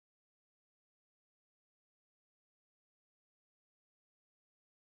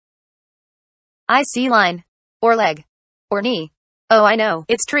I see line. Or leg. Or knee. Oh, I know,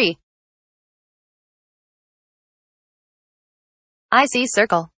 it's tree. I see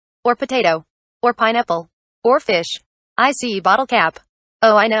circle. Or potato. Or pineapple. Or fish. I see bottle cap.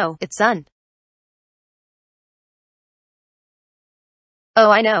 Oh, I know, it's sun.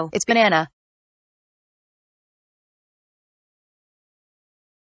 Oh, I know, it's banana.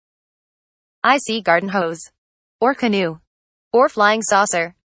 I see garden hose. Or canoe. Or flying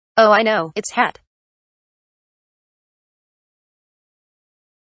saucer. Oh, I know, it's hat.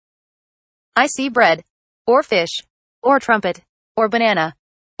 I see bread. Or fish. Or trumpet. Or banana.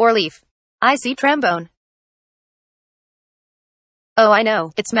 Or leaf. I see trombone. Oh, I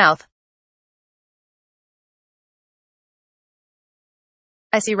know, it's mouth.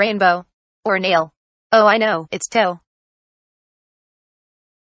 I see rainbow. Or nail. Oh, I know, it's toe.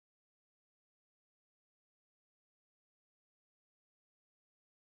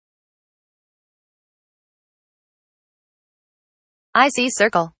 I see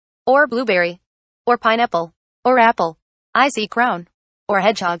circle. Or blueberry. Or pineapple. Or apple. I see crown. Or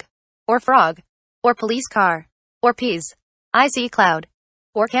hedgehog. Or frog. Or police car. Or peas. I see cloud.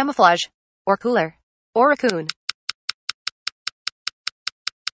 Or camouflage. Or cooler. Or raccoon.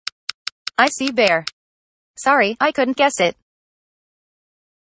 I see bear. Sorry, I couldn't guess it.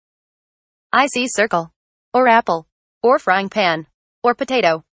 I see circle. Or apple. Or frying pan. Or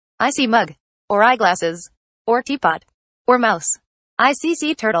potato. I see mug. Or eyeglasses. Or teapot. Or mouse. I see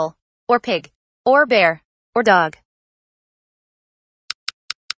sea turtle. Or pig. Or bear. Or dog.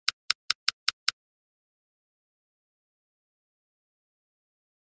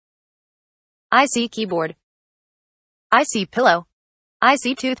 I see keyboard. I see pillow. I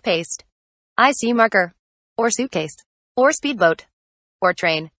see toothpaste. I see marker. Or suitcase. Or speedboat. Or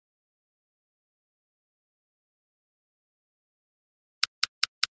train.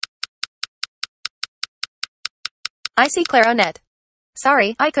 I see clarinet.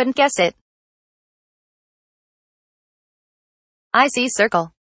 Sorry, I couldn't guess it. I see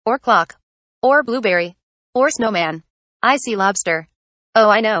circle. Or clock. Or blueberry. Or snowman. I see lobster. Oh,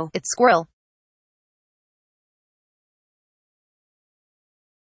 I know, it's squirrel.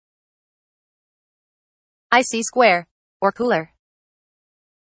 I see square. Or cooler.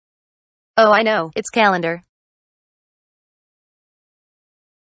 Oh, I know, it's calendar.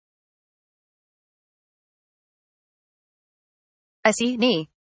 I see knee.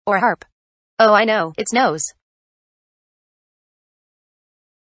 Or harp. Oh, I know, it's nose.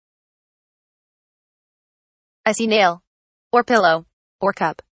 I see nail. Or pillow. Or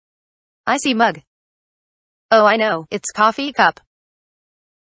cup. I see mug. Oh, I know, it's coffee cup.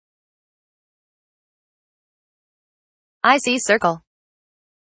 I see circle.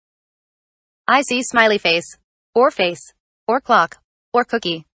 I see smiley face. Or face. Or clock. Or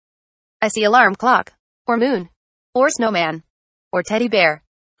cookie. I see alarm clock. Or moon. Or snowman. Or teddy bear.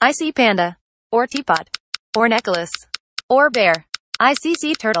 I see panda. Or teapot. Or necklace. Or bear. I see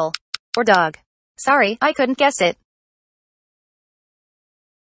sea turtle. Or dog. Sorry, I couldn't guess it.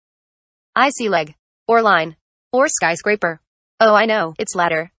 I see leg. Or line. Or skyscraper. Oh, I know, it's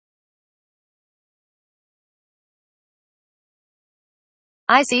ladder.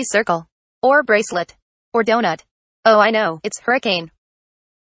 I see circle. Or bracelet. Or donut. Oh, I know, it's hurricane.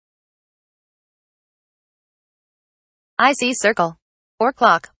 I see circle. Or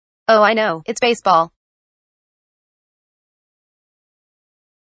clock. Oh, I know, it's baseball.